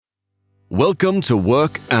Welcome to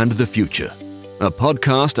Work and the Future, a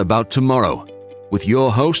podcast about tomorrow with your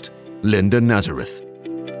host, Linda Nazareth.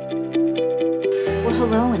 Well,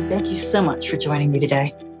 hello, and thank you so much for joining me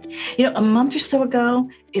today. A month or so ago,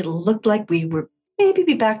 it looked like we were maybe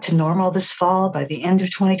be back to normal this fall by the end of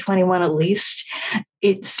 2021 at least.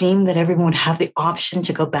 It seemed that everyone would have the option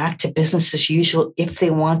to go back to business as usual if they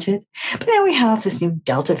wanted. But now we have this new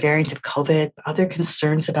Delta variant of COVID, other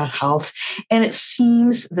concerns about health, and it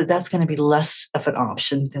seems that that's going to be less of an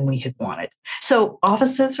option than we had wanted. So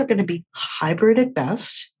offices are going to be hybrid at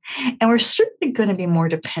best. And we're certainly going to be more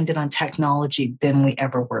dependent on technology than we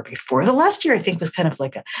ever were before. The last year, I think, was kind of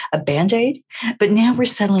like a Band-Aid, but now we're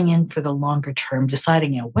settling in for the longer term,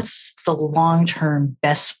 deciding, what's the long-term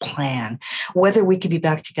best plan, whether we could be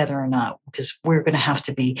back together or not, because we're going to have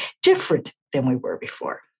to be different than we were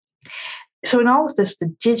before. So in all of this,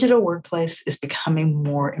 the digital workplace is becoming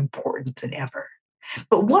more important than ever.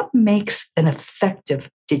 But what makes an effective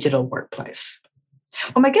digital workplace?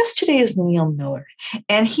 Well, my guest today is Neil Miller,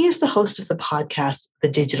 and he is the host of the podcast, The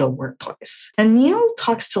Digital Workplace. And Neil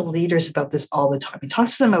talks to leaders about this all the time. He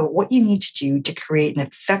talks to them about what you need to do to create an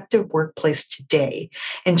effective workplace today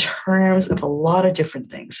in terms of a lot of different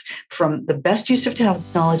things, from the best use of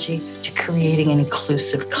technology to creating an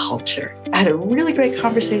inclusive culture. I had a really great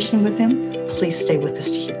conversation with him. Please stay with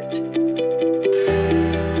us to hear it.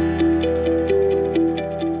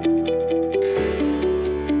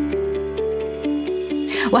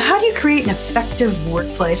 Well, how do you create an effective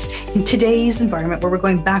workplace in today's environment where we're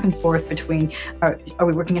going back and forth between, are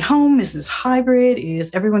we working at home? Is this hybrid? Is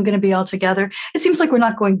everyone going to be all together? It seems like we're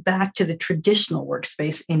not going back to the traditional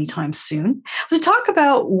workspace anytime soon. To talk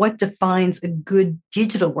about what defines a good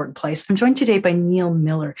digital workplace, I'm joined today by Neil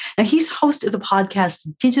Miller. Now, he's host of the podcast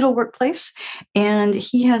Digital Workplace, and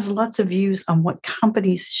he has lots of views on what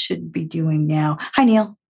companies should be doing now. Hi,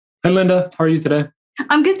 Neil. Hi, Linda. How are you today?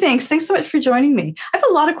 I'm good, thanks. Thanks so much for joining me. I have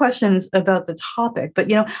a lot of questions about the topic,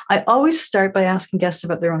 but I always start by asking guests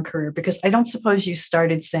about their own career, because I don't suppose you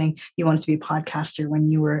started saying you wanted to be a podcaster when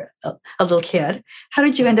you were a little kid. How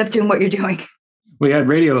did you end up doing what you're doing? We had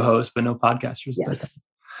radio hosts, but no podcasters. Yes.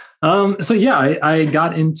 I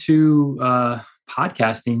got into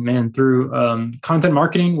podcasting, man, through content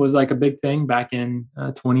marketing was like a big thing back in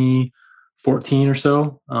 2014 or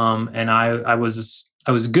so. And I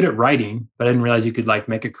was good at writing, but I didn't realize you could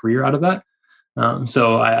make a career out of that.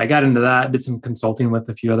 So I got into that, did some consulting with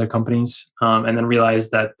a few other companies, and then realized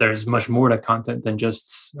that there's much more to content than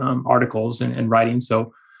just articles and writing.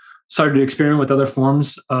 So started to experiment with other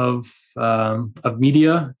forms of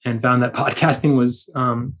media, and found that podcasting was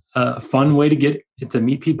a fun way to get to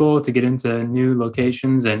meet people, to get into new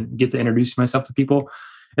locations and get to introduce myself to people.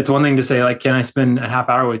 It's one thing to say, can I spend a half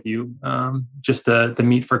hour with you just to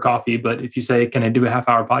meet for coffee? But if you say, can I do a half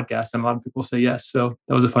hour podcast? And a lot of people say yes. So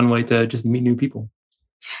that was a fun way to just meet new people.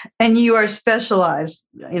 And you are specialized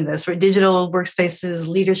in this, right? Digital workspaces,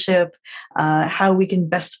 leadership, how we can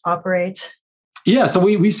best operate. Yeah. So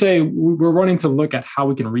we say we're wanting to look at how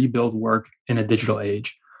we can rebuild work in a digital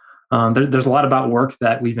age. There's a lot about work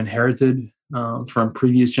that we've inherited from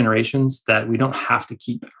previous generations that we don't have to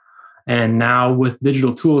keep. And now with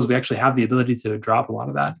digital tools, we actually have the ability to drop a lot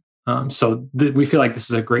of that. We feel like this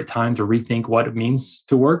is a great time to rethink what it means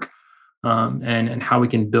to work and how we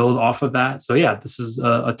can build off of that. So yeah, this is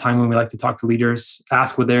a time when we like to talk to leaders,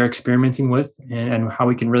 ask what they're experimenting with, and how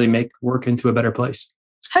we can really make work into a better place.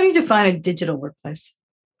 How do you define a digital workplace?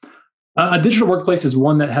 A digital workplace is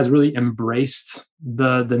one that has really embraced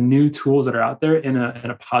the new tools that are out there in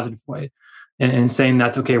a positive way, and saying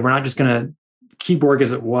that, okay, we're not just going to keep work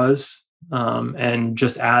as it was and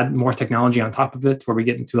just add more technology on top of it where we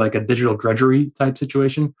get into a digital drudgery type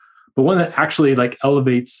situation, but one that actually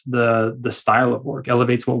elevates the style of work,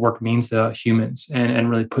 elevates what work means to humans, and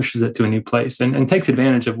really pushes it to a new place and takes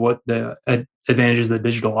advantage of what the advantages that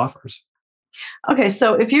digital offers. Okay,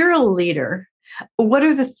 so if you're a leader, what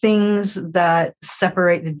are the things that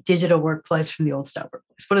separate the digital workplace from the old style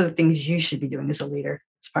workplace? What are the things you should be doing as a leader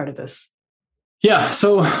as part of this? Yeah.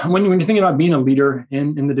 So when you're thinking about being a leader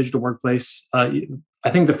in the digital workplace, I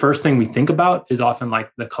think the first thing we think about is often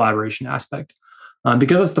the collaboration aspect,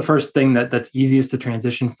 because it's the first thing that's easiest to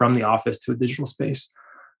transition from the office to a digital space.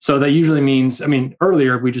 So that usually means,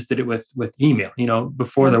 earlier we just did it with email.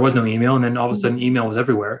 Before there was no email, and then all of a sudden email was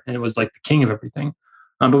everywhere, and it was the king of everything.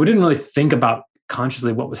 But we didn't really think about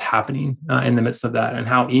consciously what was happening in the midst of that, and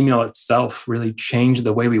how email itself really changed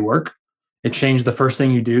the way we work. It changed the first thing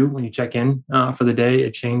you do when you check in for the day.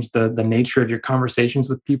 It changed the nature of your conversations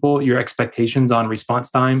with people, your expectations on response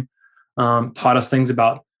time, taught us things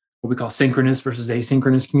about what we call synchronous versus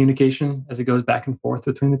asynchronous communication as it goes back and forth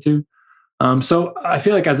between the two. So I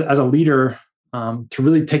feel like as a leader, to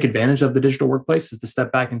really take advantage of the digital workplace is to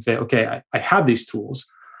step back and say, okay, I have these tools.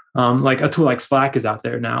 Like a tool like Slack is out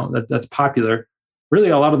there now that's popular. Really,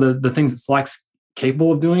 a lot of the things that Slack's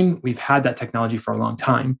capable of doing, we've had that technology for a long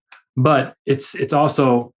time, but it's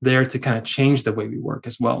also there to kind of change the way we work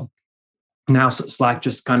as well. Now Slack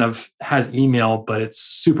just kind of has email, but it's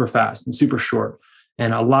super fast and super short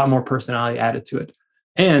and a lot more personality added to it.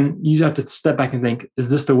 And you have to step back and think, is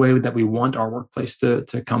this the way that we want our workplace to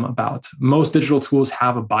come about? Most digital tools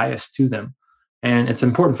have a bias to them. And it's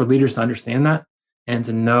important for leaders to understand that and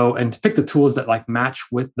to know and to pick the tools that like match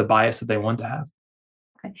with the bias that they want to have.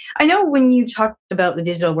 Okay. I know when you talked about the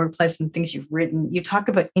digital workplace and things you've written, you talk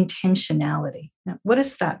about intentionality. Now, what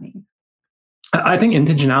does that mean? I think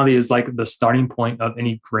intentionality is like the starting point of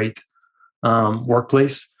any great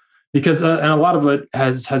workplace, because and a lot of it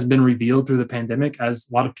has been revealed through the pandemic as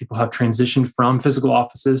a lot of people have transitioned from physical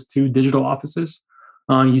offices to digital offices.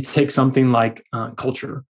 You take something like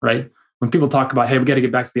culture, right? When people talk about, hey, we got to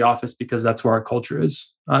get back to the office because that's where our culture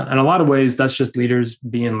is. In a lot of ways, that's just leaders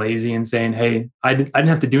being lazy and saying, hey, I didn't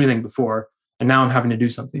have to do anything before, and now I'm having to do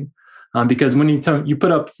something. Because when you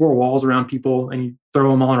put up four walls around people and you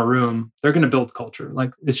throw them all in a room, they're going to build culture.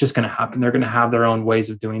 Like it's just going to happen. They're going to have their own ways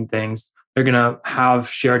of doing things. They're going to have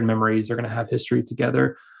shared memories. They're going to have history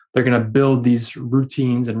together. They're going to build these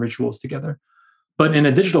routines and rituals together. But in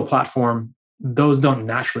a digital platform, those don't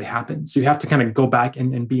naturally happen. So you have to kind of go back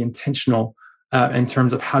and be intentional in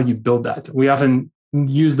terms of how you build that. We often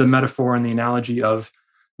use the metaphor and the analogy of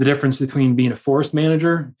the difference between being a forest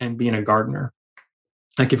manager and being a gardener.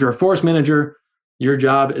 Like if you're a forest manager, your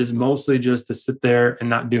job is mostly just to sit there and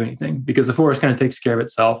not do anything because the forest kind of takes care of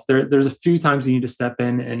itself. There's a few times you need to step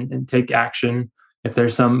in and take action if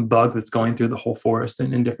there's some bug that's going through the whole forest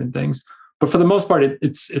and different things. But for the most part,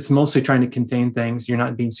 it's mostly trying to contain things. You're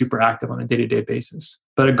not being super active on a day-to-day basis.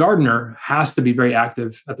 But a gardener has to be very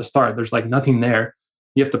active at the start. There's like nothing there.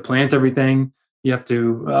 You have to plant everything. You have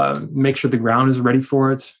to make sure the ground is ready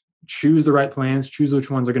for it. Choose the right plants. Choose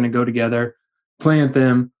which ones are going to go together. Plant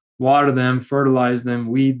them, water them, fertilize them,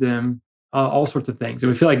 weed them, all sorts of things.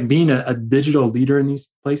 And we feel like being a digital leader in these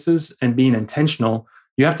places and being intentional,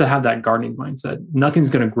 you have to have that gardening mindset. Nothing's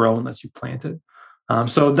going to grow unless you plant it.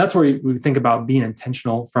 So that's where we think about being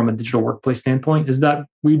intentional from a digital workplace standpoint, is that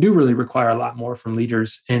we do really require a lot more from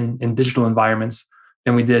leaders in digital environments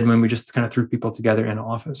than we did when we just kind of threw people together in an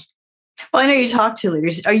office. Well, I know you talk to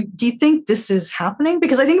leaders. Do you think this is happening?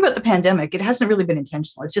 Because I think about the pandemic, it hasn't really been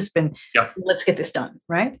intentional. It's just been, let's get this done,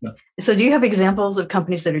 right? Yeah. So do you have examples of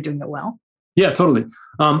companies that are doing it well? Yeah, totally.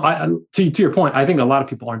 To your point, I think a lot of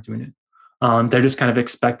people aren't doing it. They're just kind of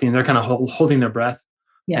expecting, they're kind of holding their breath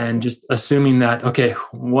and just assuming that, okay,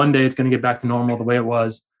 one day it's going to get back to normal the way it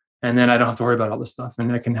was. And then I don't have to worry about all this stuff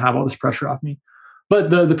and I can have all this pressure off me. But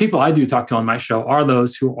the people I do talk to on my show are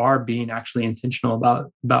those who are being actually intentional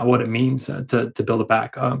about what it means to build it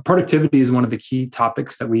back. Productivity is one of the key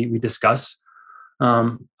topics that we discuss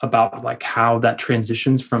about like how that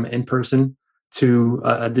transitions from in-person to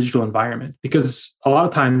a digital environment. Because a lot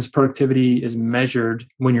of times productivity is measured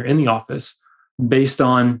when you're in the office based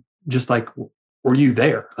on just like, were you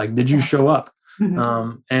there? Like, did you show up?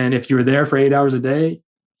 Mm-hmm. And if you were there for 8 hours a day,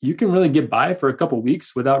 you can really get by for a couple of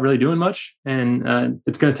weeks without really doing much. And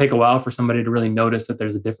it's going to take a while for somebody to really notice that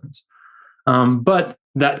there's a difference. But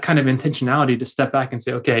that kind of intentionality to step back and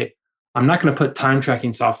say, okay, I'm not going to put time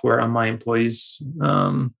tracking software on my employees'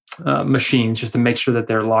 machines just to make sure that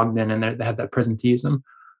they're logged in and they have that presenteeism.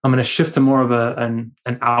 I'm going to shift to more of an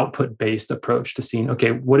output-based approach to seeing, okay,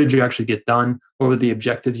 what did you actually get done? What were the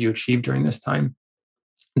objectives you achieved during this time?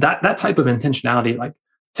 That type of intentionality like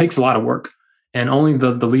takes a lot of work. And only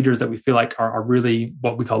the leaders that we feel like are really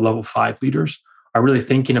what we call level 5 leaders are really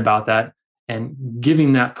thinking about that and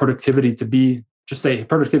giving that productivity to be, just say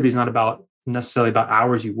productivity is not about necessarily about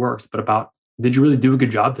hours you worked, but about, did you really do a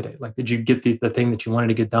good job today? Like, did you get the thing that you wanted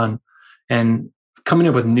to get done? And coming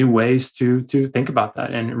up with new ways to think about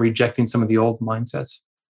that and rejecting some of the old mindsets.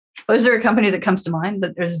 Well, is there a company that comes to mind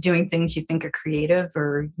that is doing things you think are creative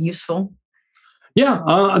or useful?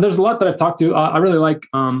 Yeah, there's a lot that I've talked to. I really like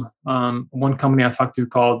one company I talked to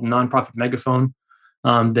called Nonprofit Megaphone.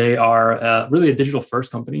 They are really a digital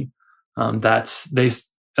first company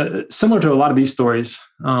similar to a lot of these stories.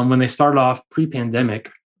 When they started off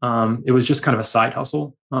pre-pandemic, it was just kind of a side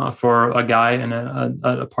hustle for a guy and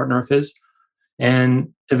a partner of his. And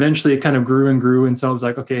eventually it kind of grew and grew until I was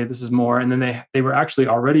like, okay, this is more. And then they were actually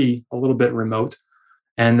already a little bit remote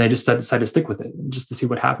and they just decided to stick with it just to see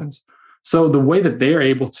what happens. So the way that they are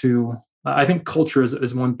able to I think culture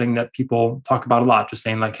is one thing that people talk about a lot, just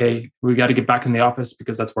saying like, hey, we got to get back in the office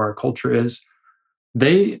because that's where our culture is.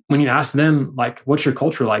 When you ask them, like, what's your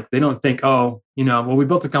culture like? They don't think, oh, well, we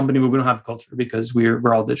built a company, but we don't have a culture because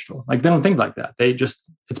we're all digital. Like, they don't think like that.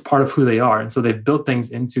 It's part of who they are. And so they've built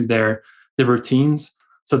things into their routines.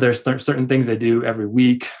 So there's certain things they do every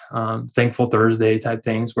week, Thankful Thursday type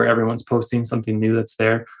things where everyone's posting something new that's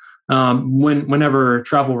there. Whenever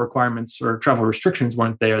travel requirements or travel restrictions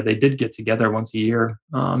weren't there, they did get together once a year,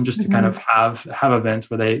 just to kind of have events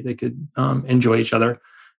where they could enjoy each other.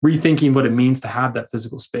 Rethinking what it means to have that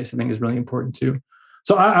physical space, I think, is really important too.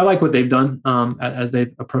 So I like what they've done as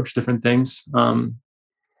they've approached different things.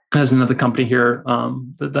 There's another company here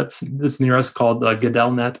that's near us called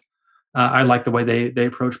GoodellNet. I like the way they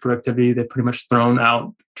approach productivity. They've pretty much thrown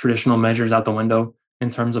out traditional measures out the window in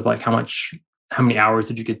terms of like how many hours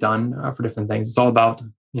did you get done for different things. It's all about,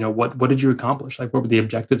 what did you accomplish? Like, what were the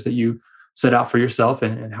objectives that you set out for yourself,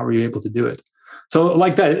 and how were you able to do it? So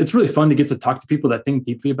like that, it's really fun to get to talk to people that think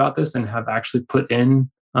deeply about this and have actually put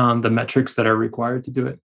in the metrics that are required to do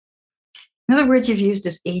it. Another word you've used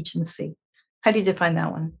is agency. How do you define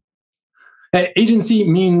that one? Agency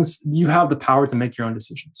means you have the power to make your own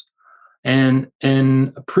decisions. And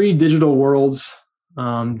in pre-digital worlds,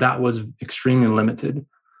 that was extremely limited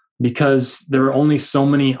because there were only so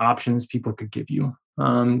many options people could give you.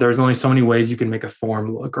 There's only so many ways you can make a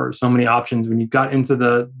form look, or so many options. When you got into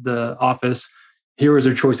the office, here was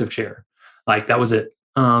your choice of chair. Like, that was it.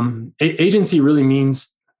 Agency really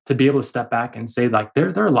means to be able to step back and say, like,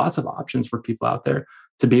 there are lots of options for people out there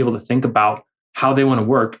to be able to think about how they want to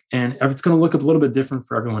work. And it's going to look a little bit different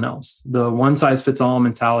for everyone else. The one size fits all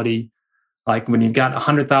mentality, like when you've got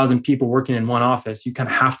 100,000 people working in one office, you kind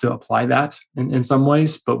of have to apply that in some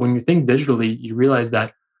ways. But when you think digitally, you realize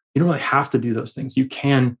that you don't really have to do those things. You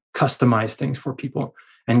can customize things for people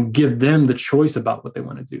and give them the choice about what they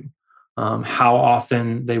want to do, how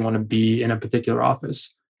often they want to be in a particular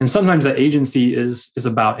office. And sometimes that agency is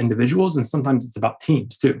about individuals, and sometimes it's about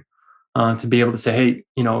teams too. To be able to say,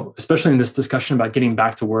 hey, especially in this discussion about getting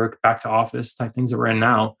back to work, back to office type things that we're in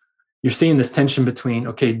now, you're seeing this tension between,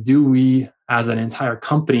 okay, do we as an entire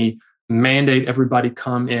company mandate everybody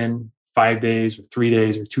come in 5 days or 3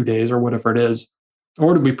 days or 2 days or whatever it is?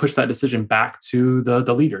 Or do we push that decision back to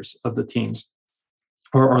the leaders of the teams,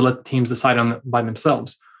 or let the teams decide on by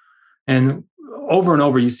themselves? And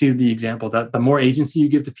over, you see the example that the more agency you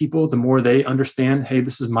give to people, the more they understand, hey,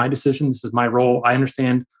 this is my decision, this is my role, I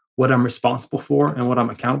understand what I'm responsible for and what I'm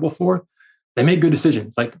accountable for. They make good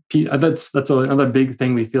decisions. Like, that's another big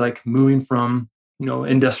thing. We feel like moving from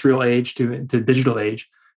industrial age to digital age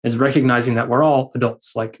is recognizing that we're all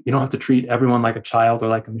adults. Like, you don't have to treat everyone like a child or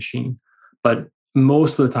like a machine, but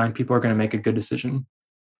most of the time people are going to make a good decision.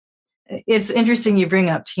 It's interesting you bring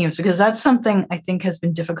up teams, because that's something I think has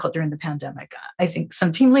been difficult during the pandemic. I think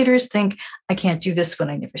some team leaders think, I can't do this when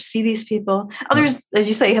I never see these people. Others, as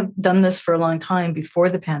you say, have done this for a long time before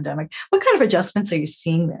the pandemic. What kind of adjustments are you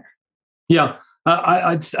seeing there? Yeah,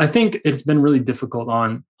 I think it's been really difficult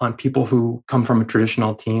on people who come from a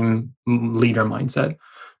traditional team leader mindset,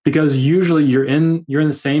 because usually you're in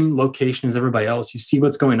the same location as everybody else. You see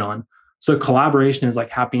what's going on. So collaboration is like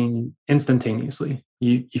happening instantaneously.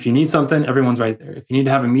 If you need something, everyone's right there. If you need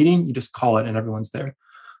to have a meeting, you just call it and everyone's there.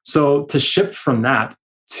 So to shift from that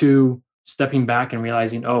to stepping back and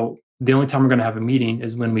realizing, oh, the only time we're going to have a meeting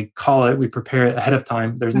is when we call it, we prepare it ahead of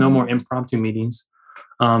time. There's no more impromptu meetings.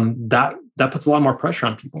 That puts a lot more pressure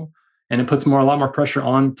on people, and it puts a lot more pressure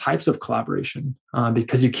on types of collaboration,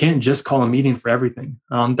 because you can't just call a meeting for everything.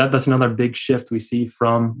 That's another big shift we see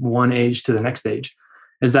from one age to the next age,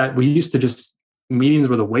 is that we used to just, meetings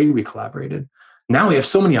were the way we collaborated. Now we have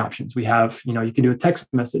so many options. We have, you can do a text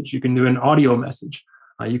message, you can do an audio message,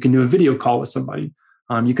 you can do a video call with somebody.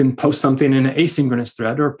 You can post something in an asynchronous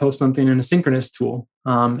thread or post something in a synchronous tool.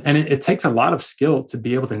 And it takes a lot of skill to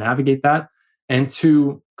be able to navigate that and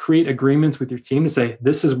to create agreements with your team to say,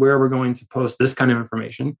 this is where we're going to post this kind of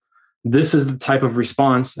information. This is the type of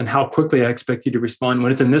response and how quickly I expect you to respond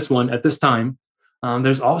when it's in this one at this time.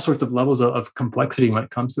 There's all sorts of levels of complexity when it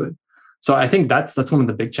comes to it. So I think that's one of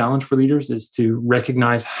the big challenge for leaders, is to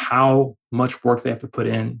recognize how much work they have to put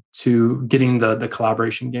in to getting the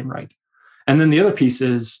collaboration game right. And then the other piece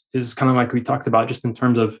is kind of like we talked about, just in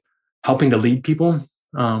terms of helping to lead people.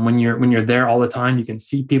 When you're there all the time, you can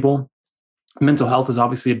see people. Mental health is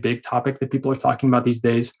obviously a big topic that people are talking about these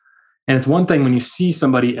days. And it's one thing when you see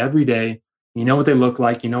somebody every day, you know what they look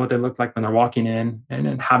like, when they're walking in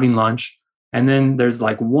and having lunch. And then there's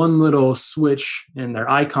like one little switch in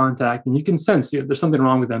their eye contact, and you can sense there's something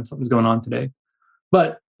wrong with them. Something's going on today.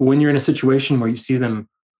 But when you're in a situation where you see them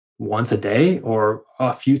once a day or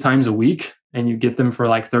a few times a week, and you get them for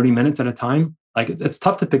like 30 minutes at a time, like it's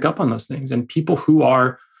tough to pick up on those things. And people who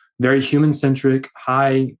are very human centric,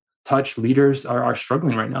 high touch leaders are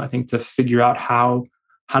struggling right now, I think, to figure out how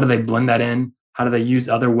do they blend that in? How do they use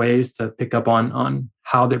other ways to pick up on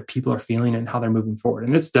how their people are feeling and how they're moving forward?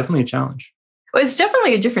 And it's definitely a challenge. Well, it's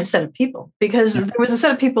definitely a different set of people, because there was a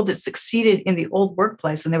set of people that succeeded in the old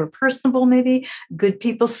workplace, and they were personable, maybe good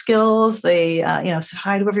people skills. They, said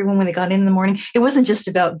hi to everyone when they got in the morning. It wasn't just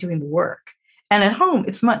about doing the work. And at home,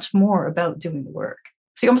 it's much more about doing the work.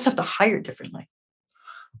 So you almost have to hire differently.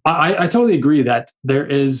 I totally agree that there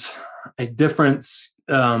is a difference.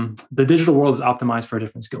 The digital world is optimized for a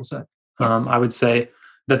different skill set. I would say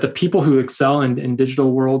that the people who excel in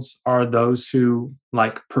digital worlds are those who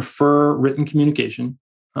like prefer written communication.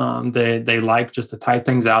 They like just to type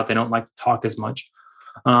things out. They don't like to talk as much.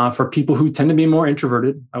 For people who tend to be more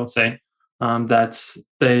introverted, I would say that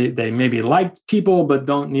they maybe like people but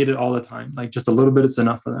don't need it all the time. Like just a little bit, it's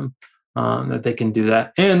enough for them, that they can do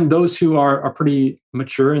that. And those who are pretty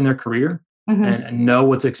mature in their career and know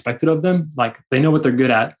what's expected of them, like they know what they're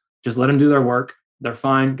good at. Just let them do their work. They're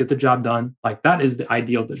fine, get the job done. Like that is the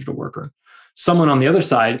ideal digital worker. Someone on the other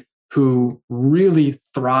side who really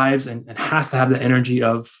thrives and has to have the energy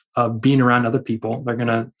of being around other people, they're going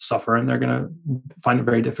to suffer and they're going to find it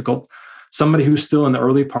very difficult. Somebody who's still in the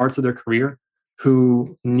early parts of their career,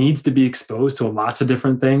 who needs to be exposed to lots of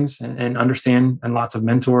different things and understand, and lots of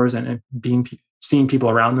mentors and seeing people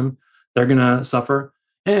around them, they're going to suffer.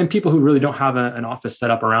 And people who really don't have an office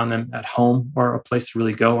set up around them at home or a place to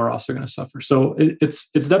really go are also going to suffer. So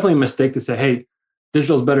it's definitely a mistake to say, hey,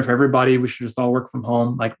 digital is better for everybody. We should just all work from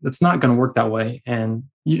home. Like it's not going to work that way. And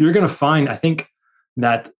you're going to find, I think,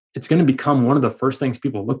 that it's going to become one of the first things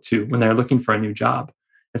people look to when they're looking for a new job.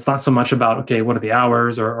 It's not so much about, okay, what are the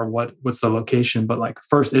hours or what's the location, but like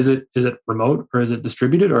first, is it remote or is it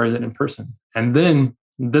distributed or is it in person? And then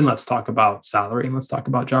let's talk about salary and let's talk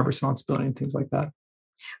about job responsibility and things like that.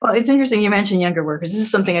 Well, it's interesting. You mentioned younger workers. This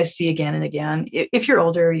is something I see again and again. If you're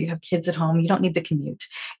older, you have kids at home, you don't need the commute.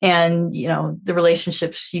 And, the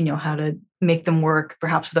relationships, how to make them work,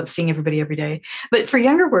 perhaps without seeing everybody every day. But for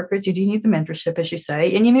younger workers, you do need the mentorship, as you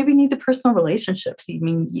say, and you maybe need the personal relationships. I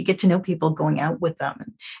mean, you get to know people, going out with them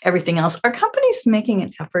and everything else. Are companies making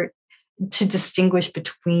an effort to distinguish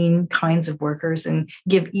between kinds of workers and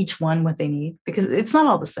give each one what they need? Because it's not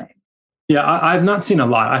all the same. Yeah, I've not seen a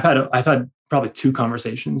lot. I've had probably 2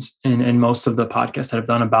 conversations in most of the podcasts that I've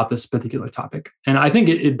done about this particular topic. And I think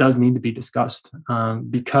it does need to be discussed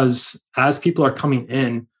because as people are coming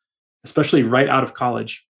in, especially right out of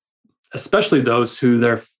college, especially those who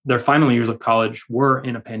their final years of college were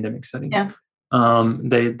in a pandemic setting. Yeah.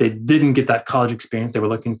 They didn't get that college experience they were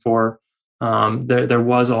looking for. There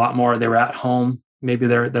was a lot more. They were at home. Maybe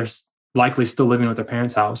they're likely still living with their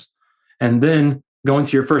parents' house. And then going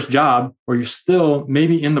to your first job where you're still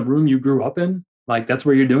maybe in the room you grew up in, like that's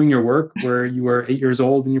where you're doing your work, where you were 8 years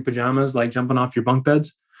old in your pajamas, like jumping off your bunk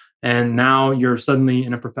beds. And now you're suddenly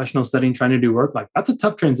in a professional setting trying to do work. Like that's a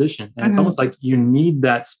tough transition. And it's almost like you need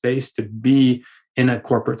that space to be in a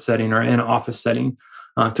corporate setting or in an office setting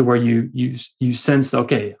to where you sense,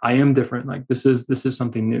 okay, I am different. Like this is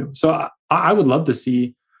something new. So I would love to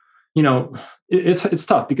see, it's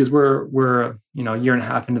tough because we're a year and a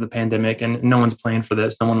half into the pandemic and no one's planned for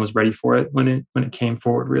this. No one was ready for it when it came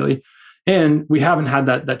forward, really. And we haven't had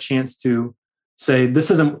that chance to say, this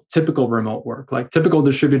isn't typical remote work. Like typical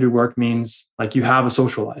distributed work means like you have a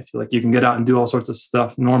social life. Like you can get out and do all sorts of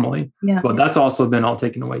stuff normally, but that's also been all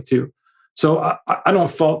taken away too. So I don't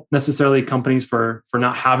fault necessarily companies for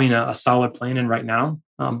not having a solid plan in right now,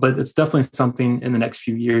 but it's definitely something in the next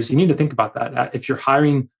few years. You need to think about that. If you're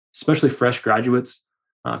hiring, especially fresh graduates,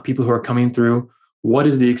 people who are coming through, what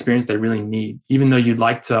is the experience they really need? Even though you'd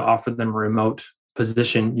like to offer them a remote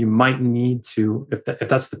position, you might need to, if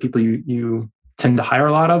that's the people you tend to hire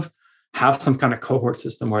a lot of, have some kind of cohort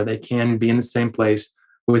system where they can be in the same place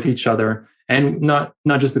with each other, and not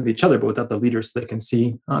just with each other, but with other leaders, so they can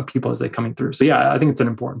see people as they're coming through. So yeah, I think it's an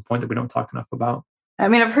important point that we don't talk enough about. I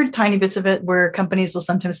mean, I've heard tiny bits of it where companies will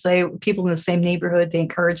sometimes say people in the same neighborhood, they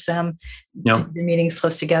encourage them to do meetings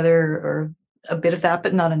close together, or a bit of that,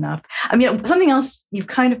 but not enough. I mean, something else you've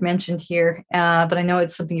kind of mentioned here, but I know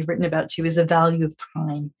it's something you've written about too, is the value of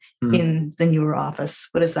time in the newer office.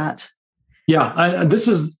 What is that? Yeah, this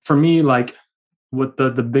is for me, like what the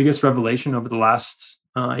biggest revelation over the last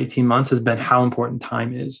 18 months has been how important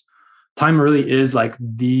time is. Time really is like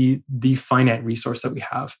the finite resource that we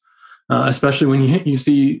have. Especially when you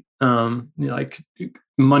see like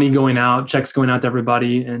money going out, checks going out to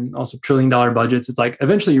everybody, and also $1 trillion budgets. It's like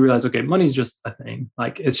eventually you realize, okay, money's just a thing.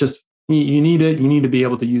 Like it's just, you need it. You need to be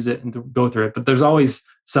able to use it and to go through it. But there's always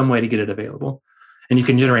some way to get it available, and you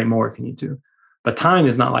can generate more if you need to. But time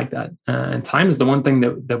is not like that, and time is the one thing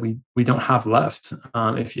that we don't have left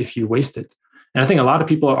if you waste it. And I think a lot of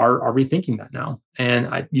people are rethinking that now,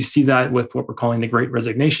 and you see that with what we're calling the Great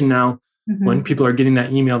Resignation now. Mm-hmm. When people are getting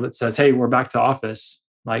that email that says, "Hey, we're back to office,"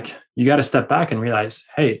 like you got to step back and realize,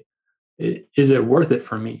 "Hey, is it worth it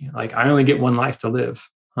for me? Like I only get one life to live.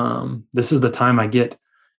 This is the time I get."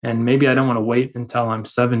 And maybe I don't want to wait until I'm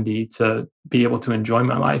 70 to be able to enjoy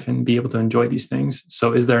my life and be able to enjoy these things.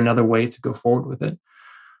 So is there another way to go forward with it?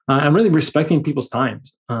 I'm really respecting people's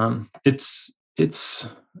times. It's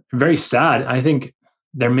very sad. I think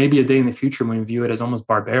there may be a day in the future when we view it as almost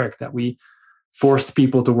barbaric that we forced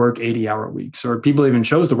people to work 80-hour weeks, or people even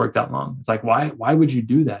chose to work that long. It's like, why would you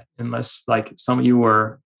do that unless like some of you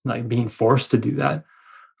were like being forced to do that?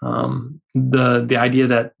 The idea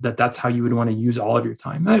that that's how you would want to use all of your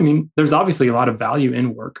time. I mean, there's obviously a lot of value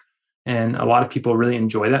in work, and a lot of people really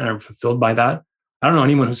enjoy that and are fulfilled by that. I don't know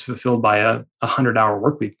anyone who's fulfilled by a 100-hour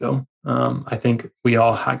work week though. I think we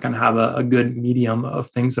all can have a good medium of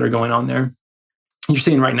things that are going on there. You're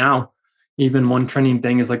seeing right now, even one trending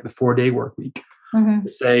thing is like the 4-day work week. Mm-hmm.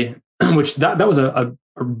 Say, which that was a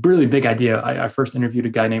really big idea. I first interviewed a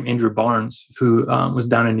guy named Andrew Barnes who was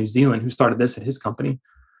down in New Zealand, who started this at his company.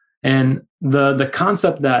 And the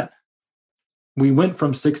concept that we went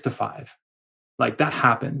from 6 to 5, like that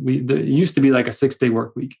happened. It used to be like a 6-day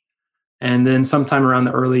work week. And then sometime around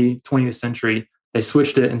the early 20th century, they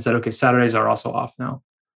switched it and said, okay, Saturdays are also off now.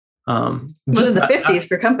 Just in the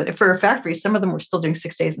 50s for factories, some of them were still doing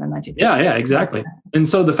 6 days in the 1950s. Yeah, exactly. And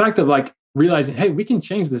so the fact of like realizing, hey, we can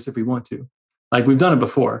change this if we want to. Like we've done it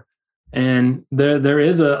before. And there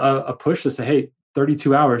is a push to say, hey,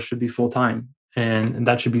 32 hours should be full time. And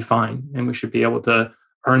that should be fine. And we should be able to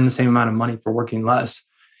earn the same amount of money for working less.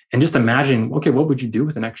 And just imagine, okay, what would you do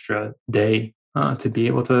with an extra day to be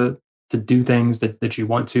able to do things that you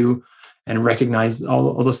want to, and recognize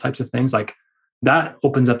all those types of things? Like that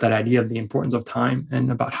opens up that idea of the importance of time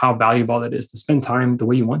and about how valuable it is to spend time the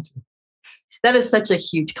way you want to. That is such a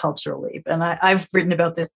huge cultural leap. And I've written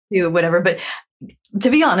about this too, whatever. But to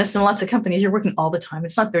be honest, in lots of companies, you're working all the time.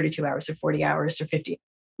 It's not 32 hours or 40 hours or 50,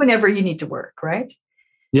 whenever you need to work, right?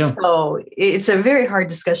 Yeah. So it's a very hard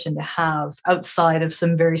discussion to have outside of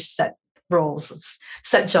some very set roles,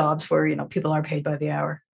 set jobs where, people are paid by the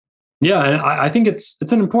hour. Yeah. And I think it's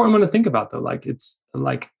an important one to think about though. Like, it's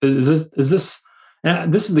like, is this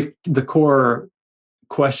the core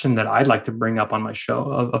question that I'd like to bring up on my show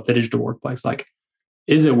of the digital workplace. Like,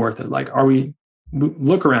 is it worth it? Like, we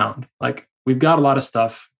look around, like we've got a lot of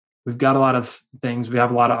stuff. We've got a lot of things. We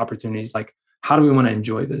have a lot of opportunities. Like, how do we want to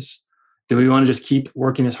enjoy this? Do we want to just keep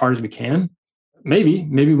working as hard as we can? Maybe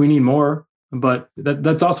we need more, but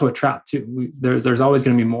that's also a trap too. There's always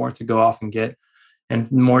going to be more to go off and get,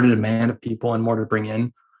 and more to demand of people and more to bring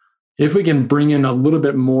in. If we can bring in a little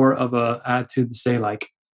bit more of a attitude to say like,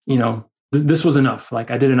 this was enough. Like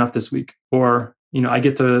I did enough this week, or, I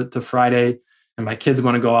get to Friday and my kids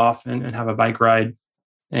want to go off and have a bike ride,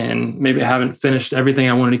 and maybe I haven't finished everything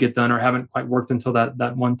I wanted to get done, or haven't quite worked until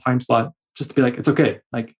that one time slot, just to be like, it's okay.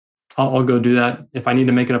 Like I'll go do that. If I need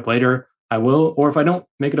to make it up later, I will. Or if I don't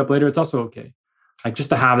make it up later, it's also okay. Like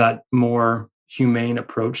just to have that more humane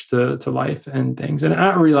approach to life and things. And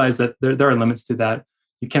I realize that there are limits to that.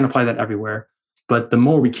 You can't apply that everywhere. But the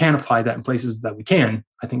more we can apply that in places that we can,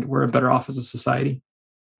 I think we're better off as a society.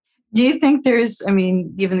 Do you think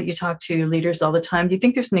given that you talk to leaders all the time, do you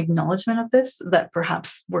think there's an acknowledgement of this, that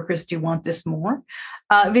perhaps workers do want this more?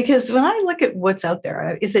 Because when I look at what's out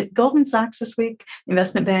there, is it Goldman Sachs this week,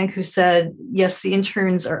 investment bank, who said, yes, the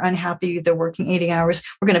interns are unhappy, they're working 80 hours,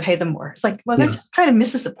 we're going to pay them more. It's like, well, that just kind of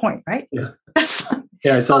misses the point, right? Yeah,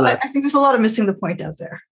 I saw that. I think there's a lot of missing the point out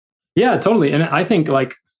there. Yeah, totally. And I think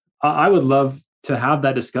like, I would love to have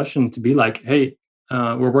that discussion, to be like, hey,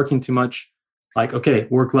 we're working too much. Like, okay,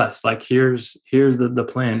 work less. Like here's the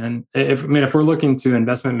plan. And if we're looking to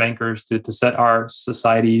investment bankers to set our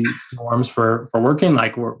society norms for working,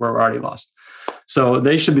 like we're already lost. So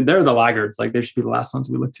they're the laggards. Like they should be the last ones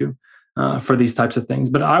we look to for these types of things.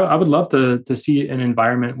 But I would love to see an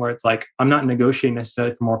environment where it's like, I'm not negotiating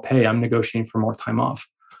necessarily for more pay. I'm negotiating for more time off,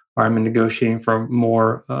 or I'm negotiating for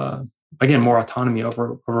more, more autonomy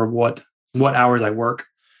over what hours I work.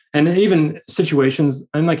 And even situations,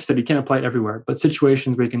 and like you said, you can't apply it everywhere, but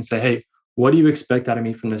situations where you can say, hey, what do you expect out of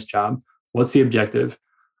me from this job? What's the objective?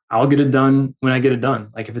 I'll get it done when I get it done.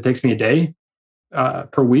 Like if it takes me a day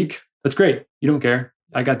per week, that's great. You don't care.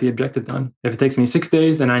 I got the objective done. If it takes me 6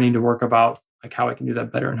 days, then I need to work about like how I can do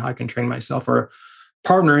that better and how I can train myself, or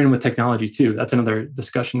partnering with technology too. That's another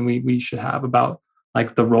discussion we should have about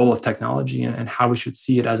like the role of technology and how we should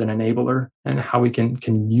see it as an enabler and how we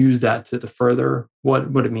can use that to further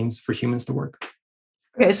what it means for humans to work.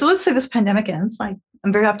 Okay, so let's say this pandemic ends. I'm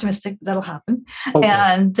very optimistic that'll happen. Hopefully.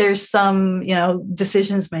 And there's some,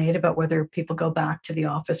 decisions made about whether people go back to the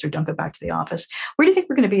office or don't go back to the office. Where do you think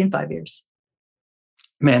we're going to be in 5 years?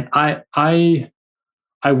 Man, I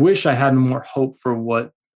wish I had more hope for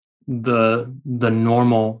what the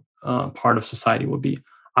normal part of society would be.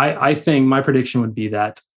 I think my prediction would be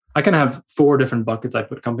that I can have 4 different buckets I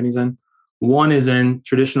put companies in. One is in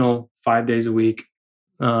traditional 5 days a week,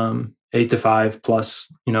 8 to 5 plus,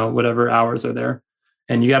 whatever hours are there.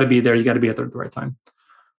 And you got to be there. You got to be at the right time.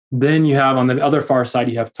 Then you have on the other far side,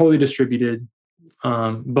 you have totally distributed,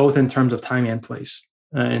 both in terms of time and place,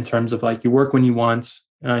 in terms of like you work when you want,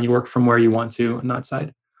 you work from where you want to on that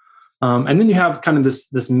side. And then you have kind of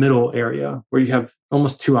this middle area where you have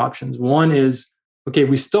almost 2 options. One is, okay,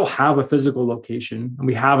 we still have a physical location and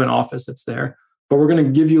we have an office that's there, but we're going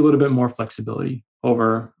to give you a little bit more flexibility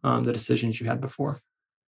over the decisions you had before.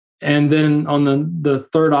 And then on the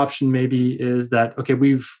third option maybe is that, okay,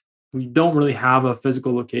 we don't really have a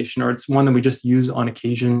physical location, or it's one that we just use on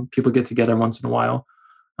occasion. People get together once in a while.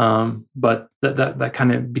 But that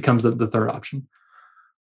kind of becomes the third option.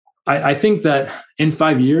 I think that in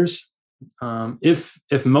 5 years, if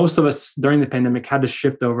most of us during the pandemic had to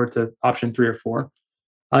shift over to option 3 or 4,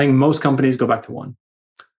 I think most companies go back to 1.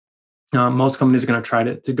 Most companies are going to try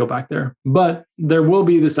to go back there, but there will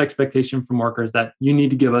be this expectation from workers that you need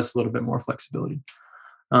to give us a little bit more flexibility.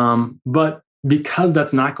 But because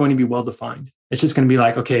that's not going to be well defined, it's just going to be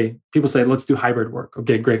like, okay, people say, let's do hybrid work.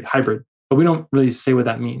 Okay, great, hybrid. But we don't really say what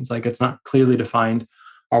that means. Like, it's not clearly defined.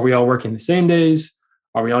 Are we all working the same days?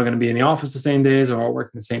 Are we all going to be in the office the same days, or all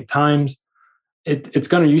working the same times? It's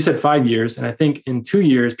going to, you said 5 years. And I think in 2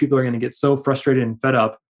 years, people are going to get so frustrated and fed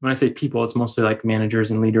up. When I say people, it's mostly like managers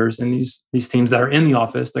and leaders and these teams that are in the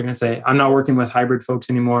office. They're going to say, I'm not working with hybrid folks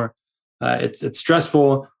anymore. It's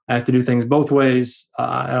stressful. I have to do things both ways.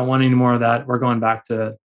 I don't want any more of that. We're going back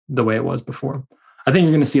to the way it was before. I think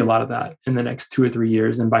you're going to see a lot of that in the next 2 or 3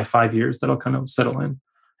 years. And by 5 years, that'll kind of settle in.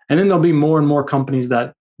 And then there'll be more and more companies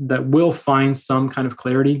that will find some kind of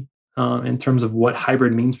clarity in terms of what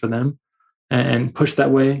hybrid means for them and push that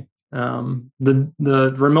way.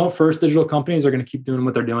 The remote first digital companies are going to keep doing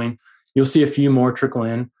what they're doing. You'll see a few more trickle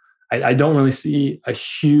in. I don't really see a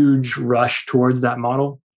huge rush towards that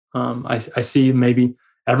model. I see maybe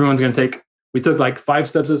everyone's going to we took like 5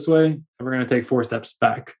 steps this way, and we're going to take 4 steps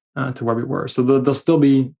back to where we were. So they'll still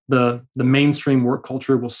be the mainstream work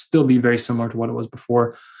culture will still be very similar to what it was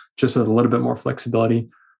before, just with a little bit more flexibility.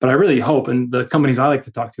 But I really hope, and the companies I like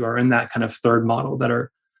to talk to are in that kind of third model that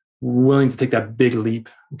are willing to take that big leap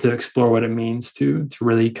to explore what it means to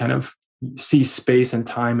really kind of see space and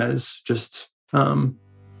time as just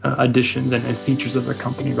additions and features of their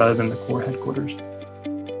company rather than the core headquarters.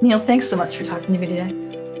 Neil, thanks so much for talking to me today.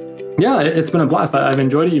 Yeah, it's been a blast. I've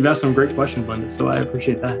enjoyed it. You've asked some great questions, Linda, so I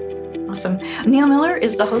appreciate that. Awesome. Neil Miller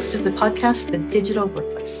is the host of the podcast, The Digital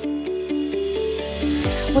Workplace.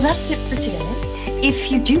 Well, that's it for today.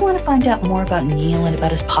 If you do want to find out more about Neil and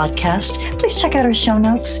about his podcast, please check out our show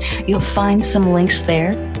notes. You'll find some links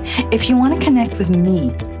there. If you want to connect with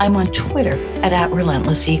me, I'm on Twitter at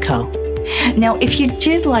 @RelentlessEco. Now, if you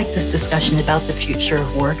did like this discussion about the future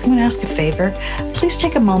of work, I'm going to ask a favor. Please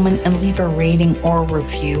take a moment and leave a rating or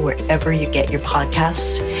review wherever you get your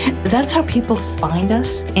podcasts. That's how people find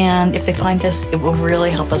us. And if they find us, it will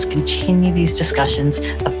really help us continue these discussions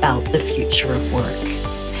about the future of work.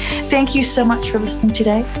 Thank you so much for listening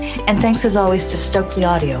today. And thanks as always to Stokely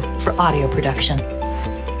Audio for audio production.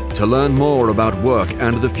 To learn more about work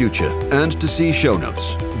and the future and to see show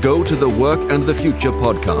notes, go to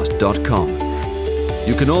theworkandthefuturepodcast.com.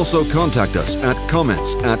 You can also contact us at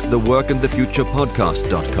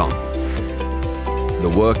comments@theworkandthefuturepodcast.com. The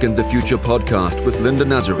Work and the Future podcast with Linda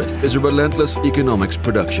Nazareth is a Relentless Economics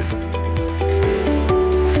production.